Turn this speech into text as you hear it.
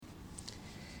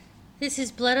This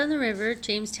is Blood on the River,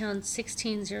 Jamestown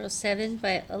 1607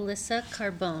 by Alyssa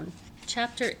Carbone,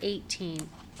 Chapter 18.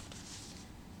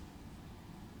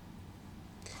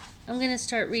 I'm going to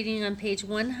start reading on page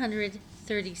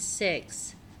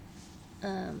 136.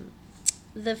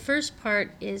 The first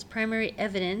part is primary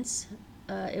evidence.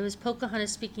 It was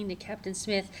Pocahontas speaking to Captain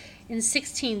Smith in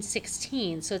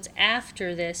 1616, so it's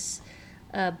after this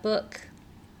book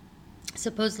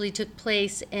supposedly took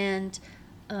place, and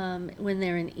when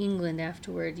they're in England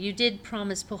afterward. You did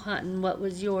promise Powhatan what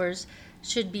was yours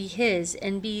should be his,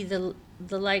 and be the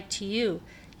like to you.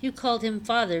 You called him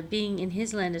father, being in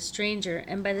his land a stranger,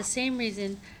 and by the same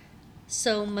reason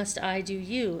so must I do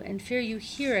you. And fear you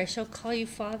here I shall call you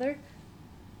father?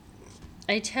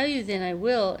 I tell you then I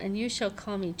will, and you shall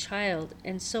call me child,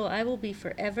 and so I will be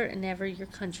forever and ever your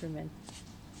countryman.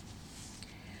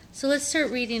 So let's start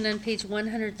reading on page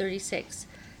 136.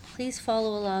 Please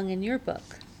follow along in your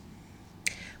book.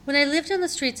 When I lived on the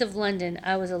streets of London,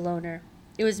 I was a loner.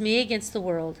 It was me against the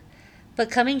world.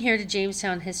 But coming here to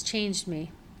Jamestown has changed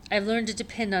me. I've learned to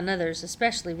depend on others,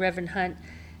 especially Reverend Hunt,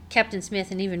 Captain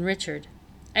Smith, and even Richard.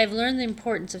 I've learned the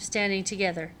importance of standing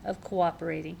together, of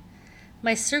cooperating.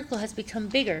 My circle has become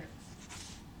bigger.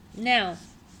 Now,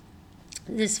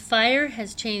 this fire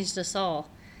has changed us all.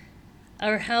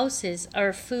 Our houses,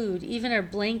 our food, even our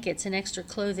blankets and extra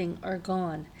clothing are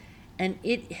gone, and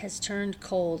it has turned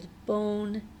cold,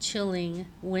 bone-chilling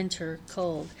winter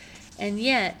cold. And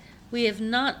yet, we have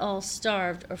not all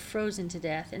starved or frozen to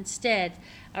death. Instead,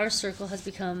 our circle has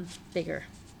become bigger.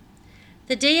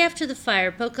 The day after the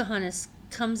fire, Pocahontas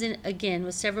comes in again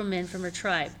with several men from her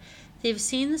tribe. They have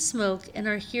seen the smoke and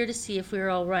are here to see if we are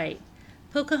all right.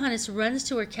 Pocahontas runs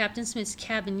to where Captain Smith's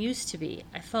cabin used to be.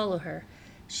 I follow her.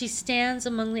 She stands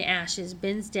among the ashes,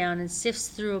 bends down, and sifts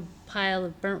through a pile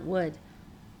of burnt wood.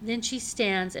 Then she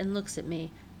stands and looks at me.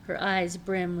 Her eyes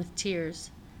brim with tears.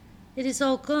 "It is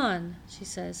all gone," she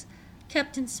says.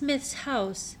 "Captain Smith's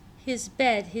house, his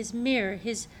bed, his mirror,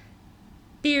 his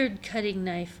beard-cutting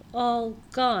knife, all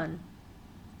gone."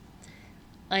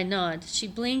 I nod. She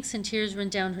blinks and tears run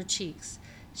down her cheeks.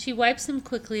 She wipes them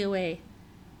quickly away.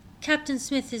 "Captain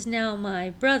Smith is now my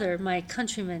brother, my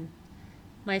countryman.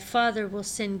 My father will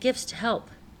send gifts to help."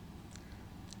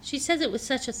 She says it with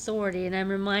such authority, and I'm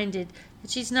reminded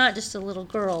that she's not just a little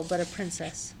girl, but a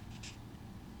princess.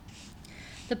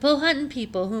 The Powhatan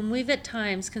people, whom we've at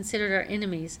times considered our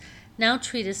enemies, now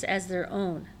treat us as their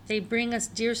own. They bring us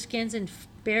deerskins and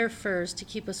bear furs to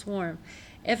keep us warm.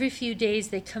 Every few days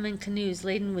they come in canoes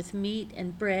laden with meat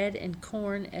and bread and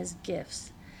corn as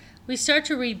gifts. We start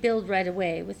to rebuild right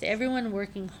away, with everyone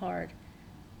working hard.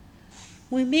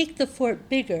 We make the fort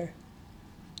bigger,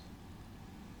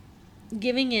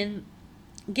 giving it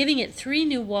 3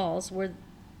 new walls where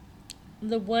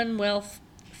the one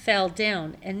fell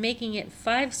down, and making it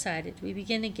 5-sided. We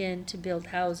begin again to build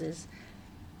houses.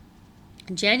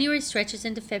 January stretches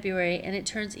into February, and it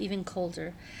turns even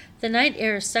colder. The night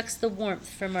air sucks the warmth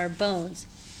from our bones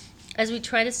as we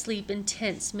try to sleep in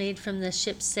tents made from the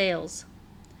ship's sails.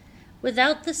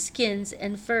 Without the skins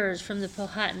and furs from the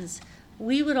Powhatans,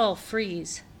 we would all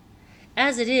freeze.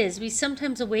 As it is, we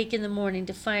sometimes awake in the morning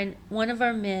to find one of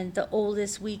our men, the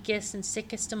oldest, weakest, and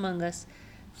sickest among us,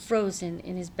 frozen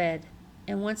in his bed.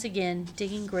 And once again,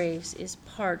 digging graves is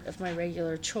part of my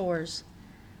regular chores.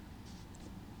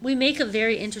 We make a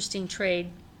very interesting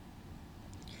trade.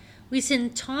 We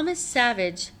send Thomas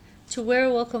Savage to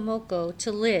Werowocomoco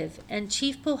to live, and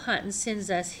Chief Powhatan sends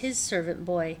us his servant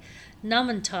boy,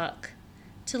 Namontauk,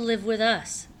 to live with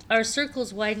us. Our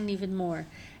circles widen even more,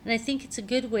 and I think it's a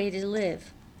good way to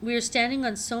live. We are standing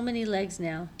on so many legs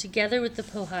now, together with the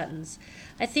Powhatans.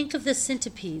 I think of the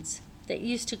centipedes that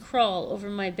used to crawl over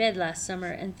my bed last summer,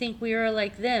 and think we are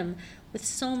like them with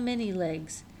so many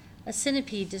legs. A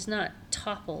centipede does not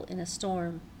topple in a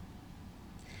storm.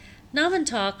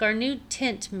 Namontauk, our new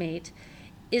tent mate,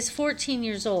 is 14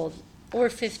 years old, or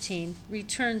 15,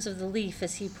 returns of the leaf,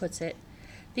 as he puts it.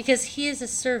 Because he is a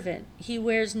servant, he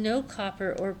wears no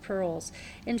copper or pearls.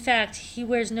 In fact, he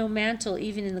wears no mantle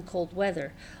even in the cold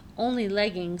weather, only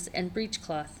leggings and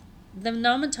breechcloth. The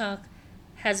Namontauk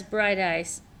has bright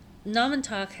eyes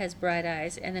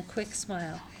and a quick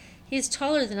smile. He is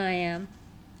taller than I am,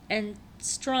 and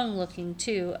strong-looking,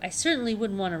 too. I certainly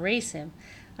wouldn't want to race him.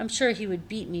 I'm sure he would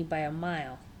beat me by a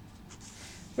mile.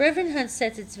 Reverend Hunt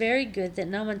says it's very good that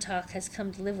Namontauk has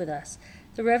come to live with us.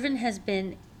 The Reverend has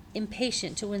been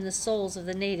impatient to win the souls of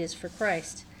the natives for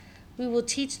Christ. We will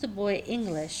teach the boy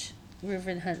English,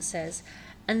 Reverend Hunt says,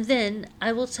 and then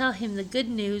I will tell him the good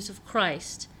news of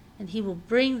Christ, and he will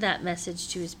bring that message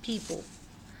to his people.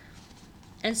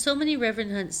 And so many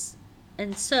Reverend Hunts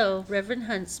And so Reverend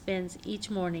Hunt spends each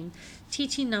morning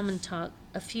teaching Namantak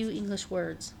a few English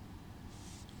words.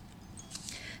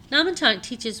 Namantak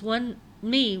teaches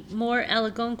me more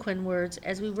Algonquin words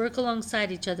as we work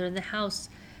alongside each other in the house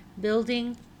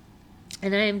building,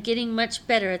 and I am getting much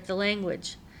better at the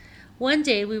language. One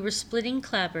day we were splitting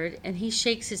clapboard, and he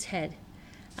shakes his head.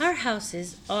 Our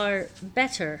houses are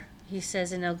better, he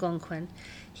says in Algonquin.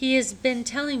 He has been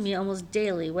telling me almost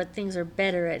daily what things are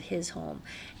better at his home,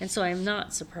 and so I am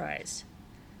not surprised.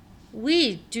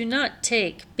 We do not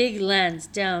take big lands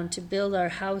down to build our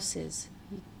houses.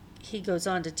 He goes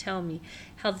on to tell me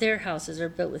how their houses are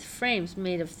built with frames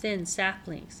made of thin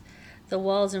saplings. The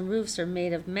walls and roofs are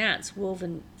made of mats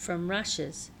woven from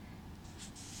rushes.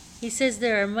 He says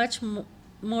there are much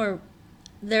warmer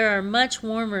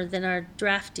than our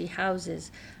drafty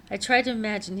houses. I try to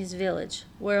imagine his village,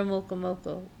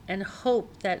 Waramokomoko, and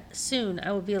hope that soon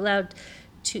I will be allowed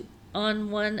to on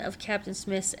one of Captain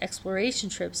Smith's exploration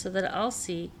trips so that I'll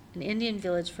see an Indian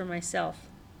village for myself.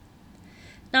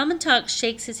 Namantak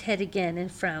shakes his head again and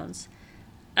frowns.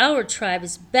 Our tribe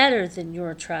is better than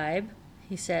your tribe,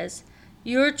 he says.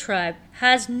 Your tribe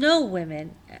has no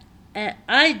women.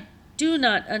 I do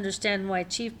not understand why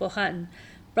Chief Powhatan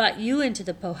brought you into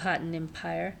the Powhatan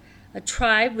Empire. A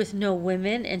tribe with no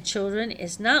women and children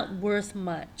is not worth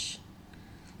much.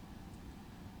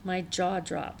 My jaw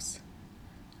drops.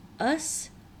 Us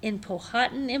in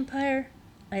Powhatan Empire?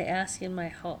 I ask in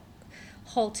my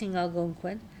halting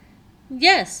Algonquin.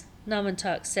 Yes,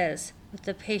 Namantak says, with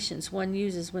the patience one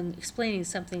uses when explaining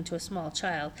something to a small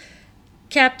child.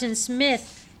 Captain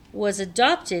Smith was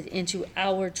adopted into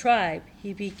our tribe.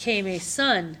 He became a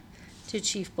son to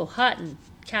Chief Powhatan.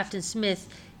 Captain Smith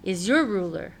is your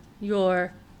ruler,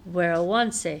 your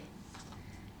Warawanse.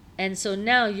 And so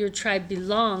now your tribe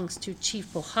belongs to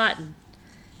Chief Powhatan.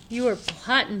 You are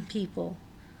Powhatan people.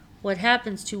 What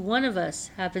happens to one of us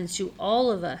happens to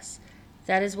all of us.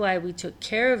 That is why we took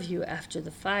care of you after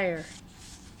the fire.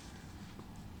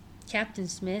 Captain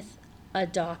Smith,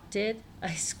 adopted?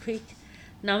 I squeak.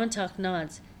 Namantak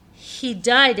nods. He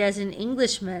died as an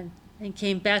Englishman and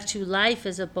came back to life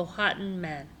as a Powhatan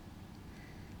man.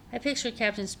 I picture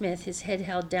Captain Smith, his head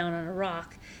held down on a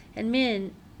rock, and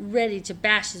men ready to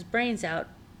bash his brains out.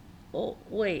 Oh,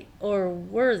 wait, or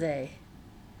were they?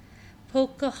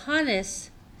 Pocahontas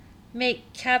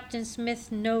make Captain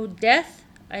Smith know death?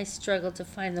 I struggle to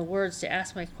find the words to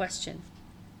ask my question.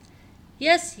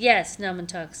 Yes,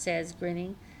 Namantak says,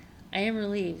 grinning. I am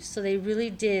relieved, so they really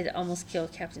did almost kill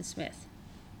Captain Smith.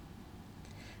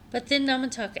 But then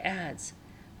Namantak adds,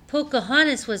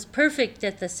 Pocahontas was perfect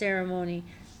at the ceremony.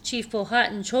 Chief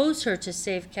Powhatan chose her to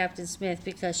save Captain Smith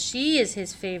because she is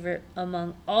his favorite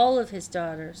among all of his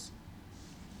daughters.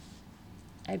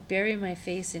 I bury my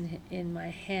face in my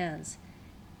hands.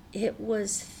 It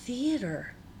was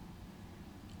theater.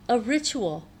 A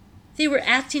ritual. They were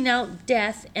acting out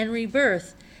death and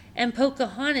rebirth, and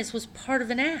Pocahontas was part of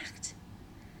an act.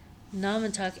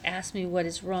 Namantak asks me what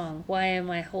is wrong. Why am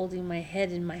I holding my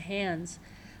head in my hands?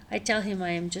 I tell him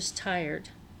I am just tired.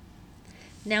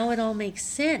 Now it all makes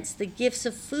sense. The gifts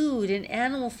of food and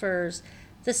animal furs,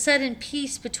 the sudden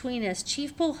peace between us.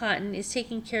 Chief Powhatan is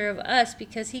taking care of us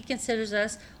because he considers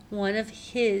us one of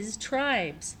his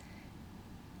tribes.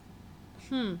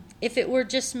 If it were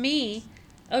just me,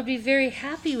 I would be very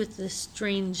happy with this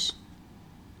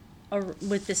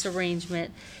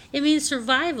arrangement. It means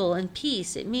survival and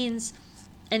peace. It means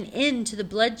an end to the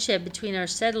bloodshed between our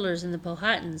settlers and the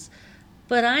Powhatans.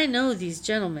 But I know these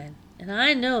gentlemen, and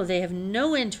I know they have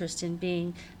no interest in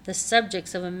being the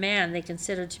subjects of a man they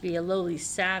consider to be a lowly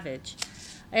savage.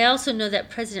 I also know that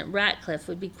President Ratcliffe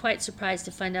would be quite surprised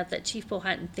to find out that Chief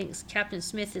Powhatan thinks Captain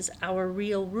Smith is our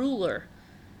real ruler.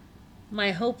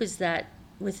 My hope is that,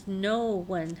 with no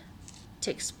one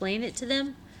to explain it to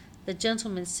them, the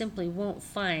gentleman simply won't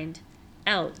find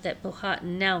out that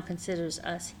Powhatan now considers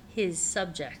us his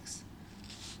subjects.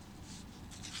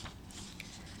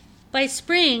 By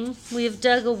spring, we have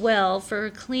dug a well for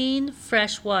clean,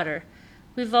 fresh water.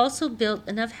 We've also built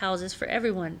enough houses for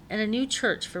everyone and a new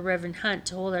church for Reverend Hunt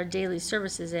to hold our daily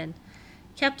services in.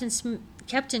 Captain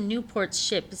Newport's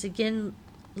ship is again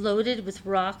loaded with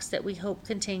rocks that we hope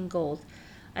contain gold.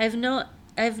 I have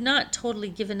not totally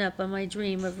given up on my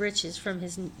dream of riches from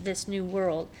this new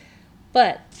world,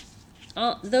 but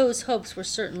those hopes were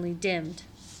certainly dimmed.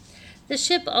 The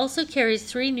ship also carries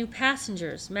 3 new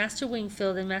passengers. Master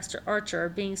Wingfield and Master Archer are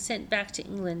being sent back to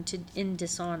England in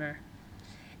dishonor.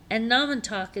 And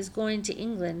Namantak is going to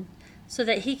England so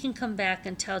that he can come back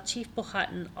and tell Chief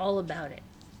Powhatan all about it.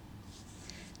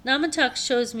 Namantak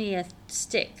shows me a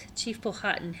stick Chief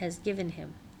Powhatan has given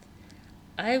him.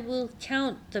 I will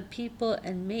count the people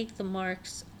and make the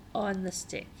marks on the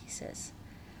stick, he says.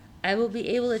 I will be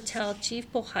able to tell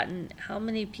Chief Powhatan how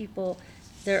many people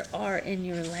there are in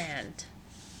your land.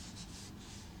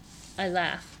 I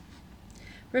laugh,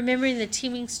 remembering the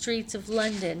teeming streets of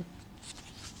London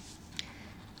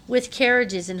with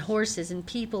carriages and horses and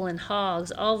people and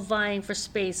hogs all vying for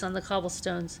space on the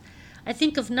cobblestones. I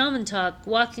think of Namantok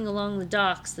walking along the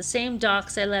docks, the same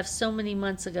docks I left so many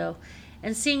months ago,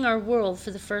 and seeing our world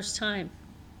for the first time.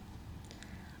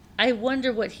 I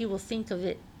wonder what he will think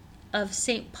of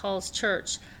St. Paul's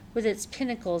Church, with its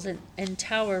pinnacles and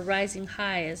tower rising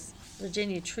high as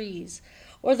Virginia trees,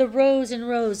 or the rows and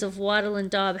rows of wattle and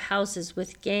daub houses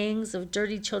with gangs of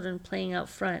dirty children playing out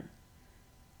front.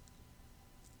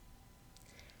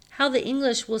 How the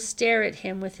English will stare at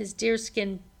him with his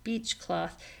deerskin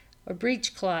breechcloth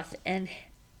and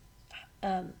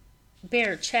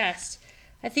bare chest.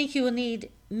 I think he will need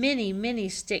many, many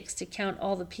sticks to count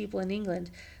all the people in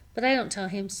England, but I don't tell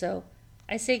him so.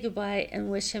 I say goodbye and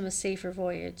wish him a safer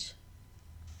voyage.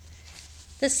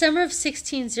 The summer of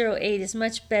 1608 is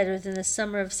much better than the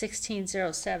summer of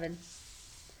 1607.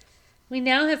 We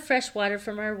now have fresh water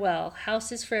from our well,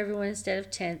 houses for everyone instead of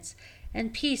tents,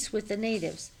 and peace with the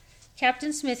natives.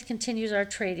 Captain Smith continues our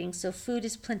trading, so food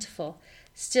is plentiful.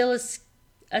 Still, as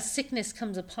a sickness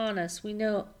comes upon us, we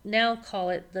now call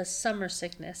it the summer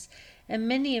sickness, and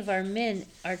many of our men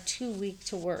are too weak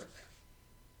to work.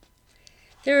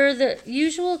 There are the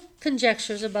usual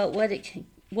conjectures about what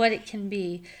it can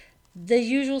be, the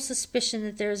usual suspicion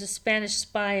that there is a Spanish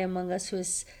spy among us who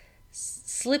is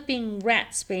slipping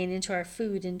ratsbane into our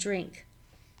food and drink.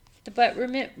 But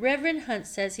Reverend Hunt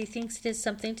says he thinks it has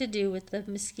something to do with the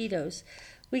mosquitoes.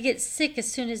 We get sick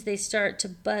as soon as they start to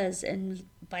buzz and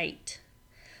bite.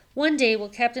 One day, while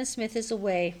Captain Smith is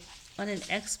away on an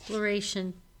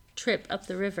exploration trip up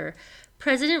the river,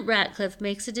 President Ratcliffe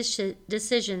makes a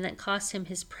decision that costs him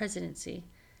his presidency.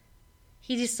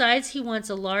 He decides he wants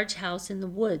a large house in the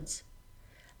woods,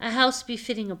 a house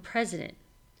befitting a president,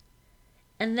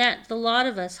 and that the lot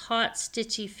of us hot,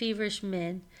 stitchy, feverish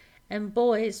men and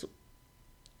boys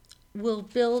will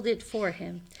build it for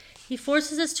him. He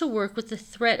forces us to work with the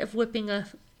threat of whipping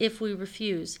us if we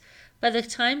refuse. By the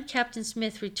time Captain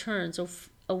Smith returns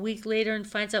a week later and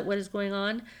finds out what is going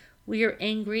on, we are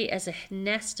angry as a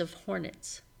nest of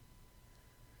hornets.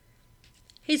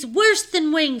 "He's worse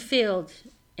than Wingfield,"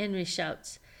 Henry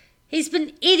shouts. "He's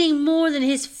been eating more than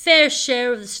his fair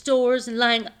share of the stores and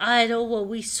lying idle while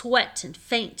we sweat and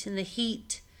faint in the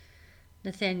heat,"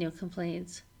 Nathaniel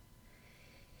complains.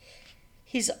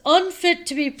 "He's unfit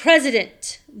to be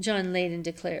president," John Leyden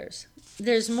declares.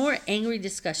 There's more angry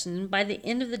discussion, and by the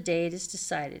end of the day it is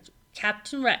decided.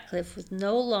 Captain Ratcliffe will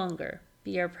no longer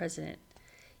be our president.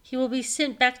 He will be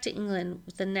sent back to England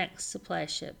with the next supply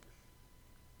ship.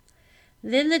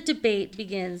 Then the debate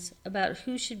begins about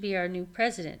who should be our new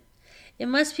president. It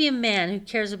must be a man who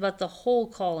cares about the whole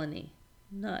colony,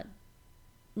 not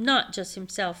just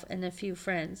himself and a few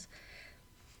friends.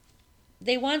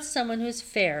 They want someone who is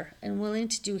fair and willing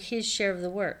to do his share of the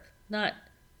work, not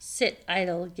sit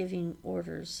idle giving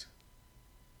orders.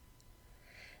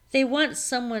 They want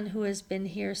someone who has been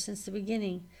here since the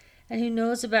beginning and who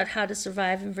knows about how to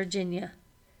survive in Virginia.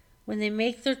 When they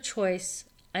make their choice,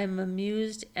 I am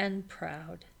amazed and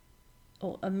proud.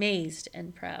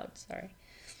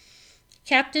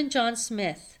 Captain John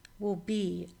Smith will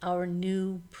be our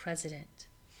new president.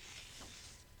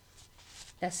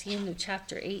 That's the end of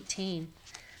chapter 18.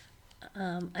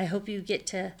 I hope you get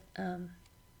to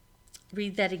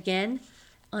read that again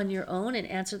on your own and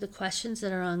answer the questions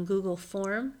that are on Google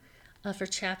Form for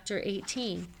chapter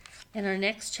 18. And our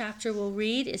next chapter we'll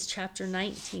read is chapter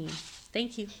 19.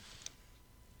 Thank you.